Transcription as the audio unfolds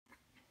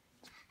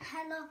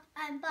Hello,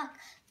 I'm back.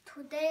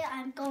 Today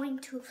I'm going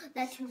to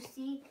let you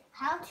see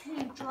how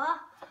to draw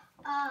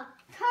a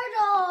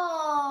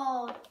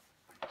turtle.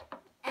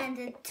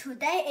 And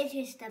today it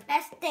is the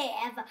best day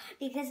ever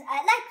because I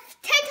like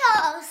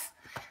turtles.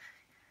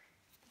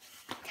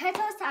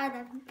 Turtles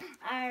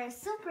are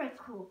super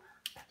cool.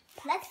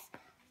 Let's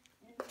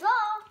draw.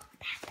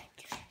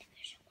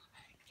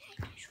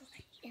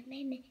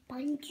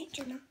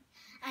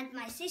 And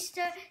my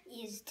sister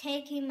is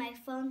taking my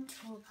phone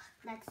to,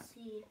 let's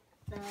see,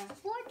 the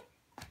board.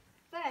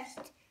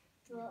 First,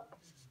 draw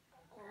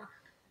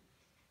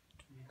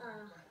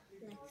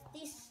like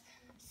this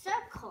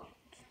circle.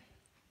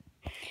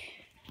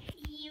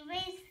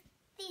 Erase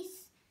this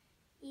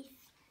if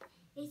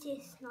it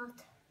is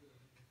not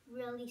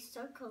really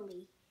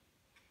circly.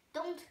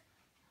 Don't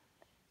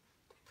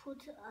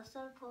put a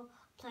circle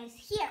place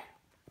here.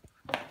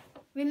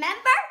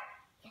 Remember?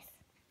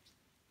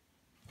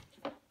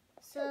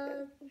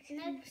 So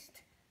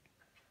next,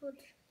 put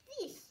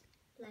this,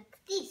 like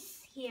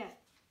this here.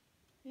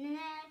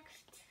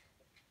 Next,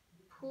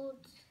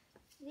 put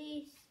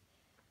this.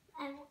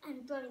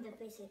 I'm drawing the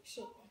basic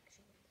shape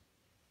actually.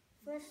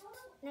 First,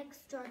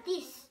 next draw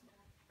this.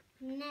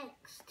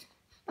 Next,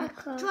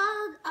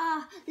 draw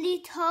a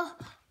little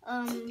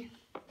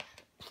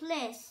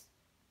place,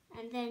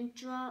 and then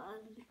draw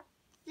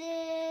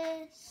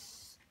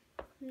this.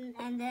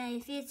 And then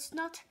if it's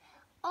not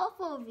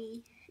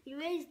ovary,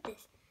 erase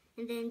this.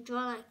 And then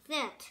draw like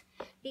that,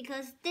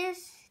 because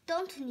this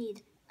don't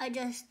need. I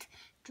just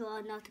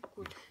draw not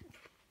good.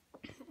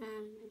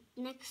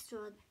 Next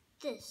draw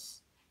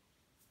this,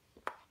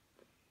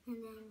 and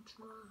then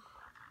draw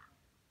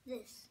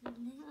this.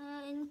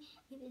 And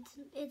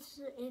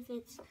if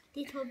it's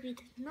little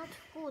bit not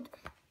good,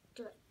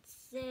 draw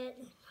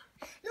it.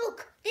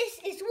 Look, this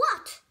is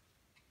what?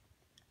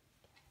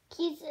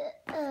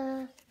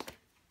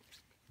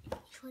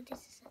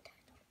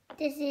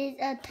 This is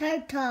a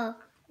turtle.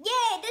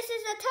 Yay, this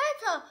is a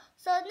turtle.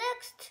 So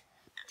next,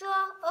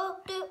 draw.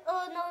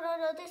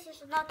 No, this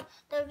is not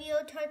the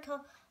real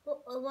turtle.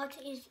 What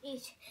is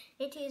it?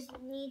 It is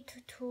need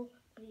to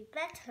be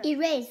better.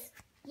 Erase.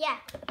 Yeah.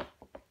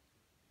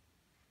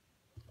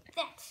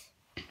 That.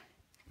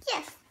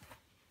 Yes.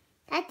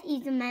 That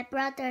is my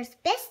brother's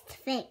best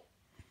thing.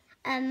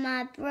 And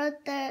my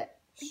brother.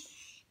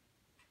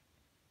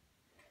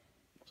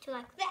 To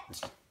like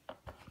that.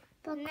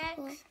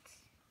 Next.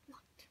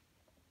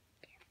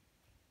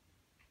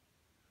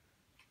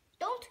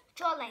 Don't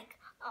draw like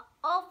an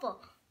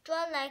oval.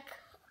 Draw like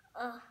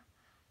a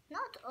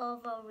not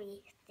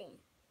ovary thing.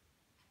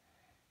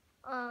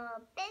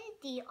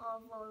 Bendy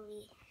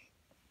ovary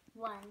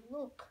one.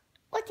 Look.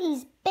 What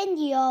is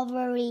bendy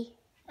ovary?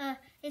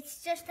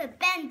 It's just a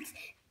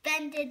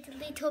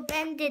little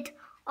bended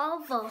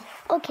oval.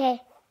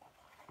 Okay.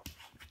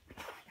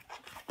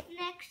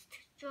 Next,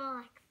 draw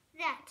like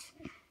that.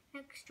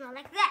 Next, draw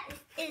like that.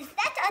 Is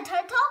that a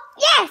turtle?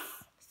 Yes.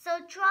 So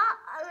draw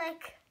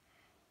like.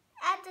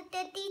 Add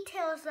the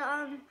details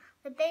on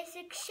the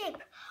basic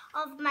shape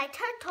of my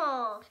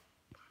turtle.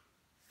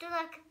 Do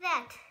like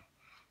that.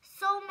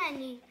 So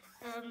many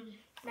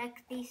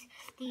like these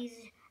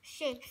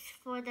shapes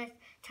for the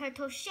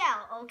turtle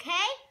shell,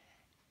 okay?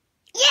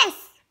 Yes.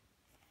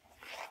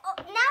 Oh,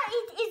 now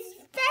it is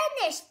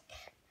finished.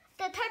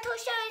 The turtle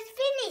shell is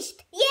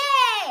finished.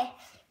 Yay!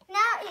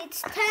 Now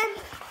it's time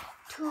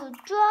to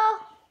draw.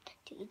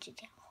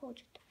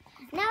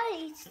 Now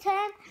it's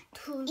time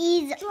to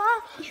draw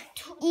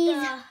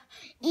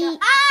the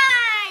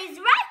eyes,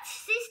 right,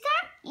 sister?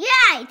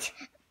 Right,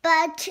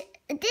 but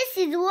this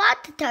is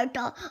water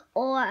turtle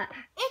or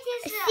it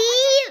is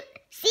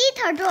sea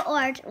turtle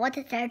or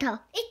water turtle.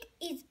 It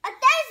is a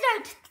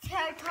desert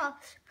turtle.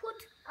 Put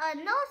a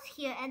nose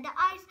here and the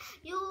eyes.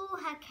 You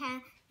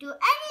can do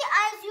any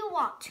eyes you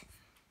want,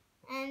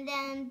 and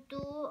then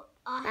do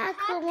a happy.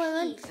 可我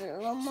们纸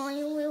了吗？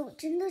因为我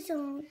真的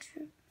想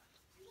吃。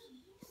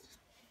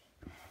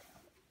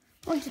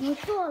我只能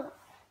坐了，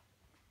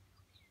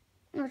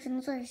我只能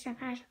坐在沙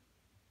发上。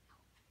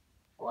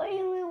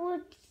因为我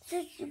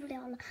支持不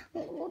了了，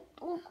我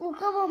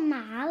胳膊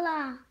麻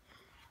了。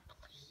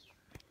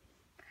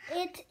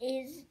It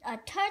is a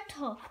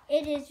turtle.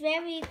 It is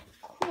very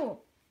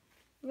cool,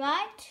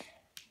 right?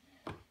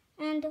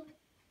 And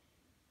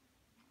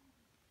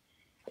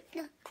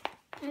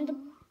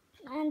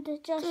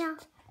just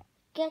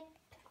get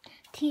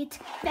it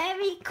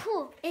very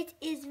cool. It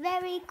is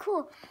very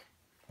cool.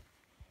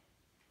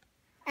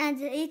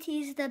 And it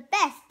is the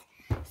best.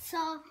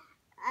 So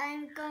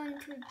I'm going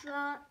to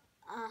draw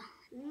a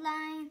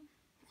line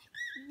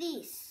like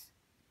this,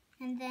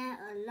 and then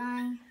a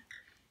line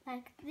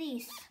like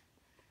this,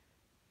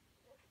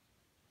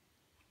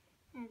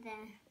 and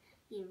then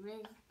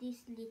erase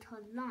this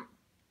little line.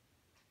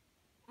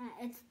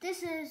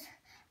 This is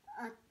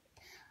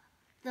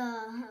the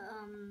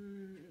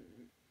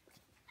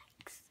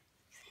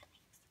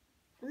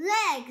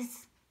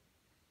legs.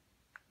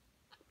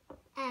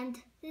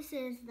 And this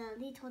is the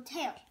little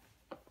tail.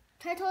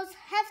 Turtles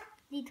have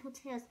little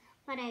tails,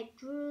 but I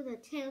drew the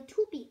tail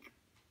too big.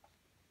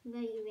 I'm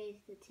going to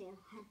erase the tail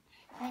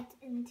right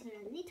into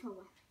a little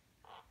one.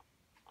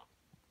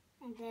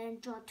 And then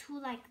draw two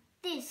like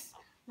this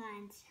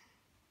lines.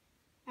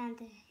 And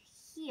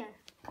here.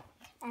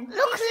 And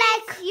looks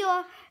like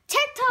your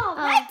turtle,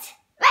 right?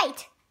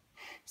 Right.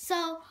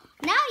 So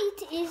now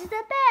it is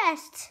the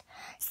best.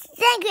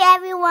 Thank you,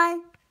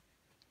 everyone.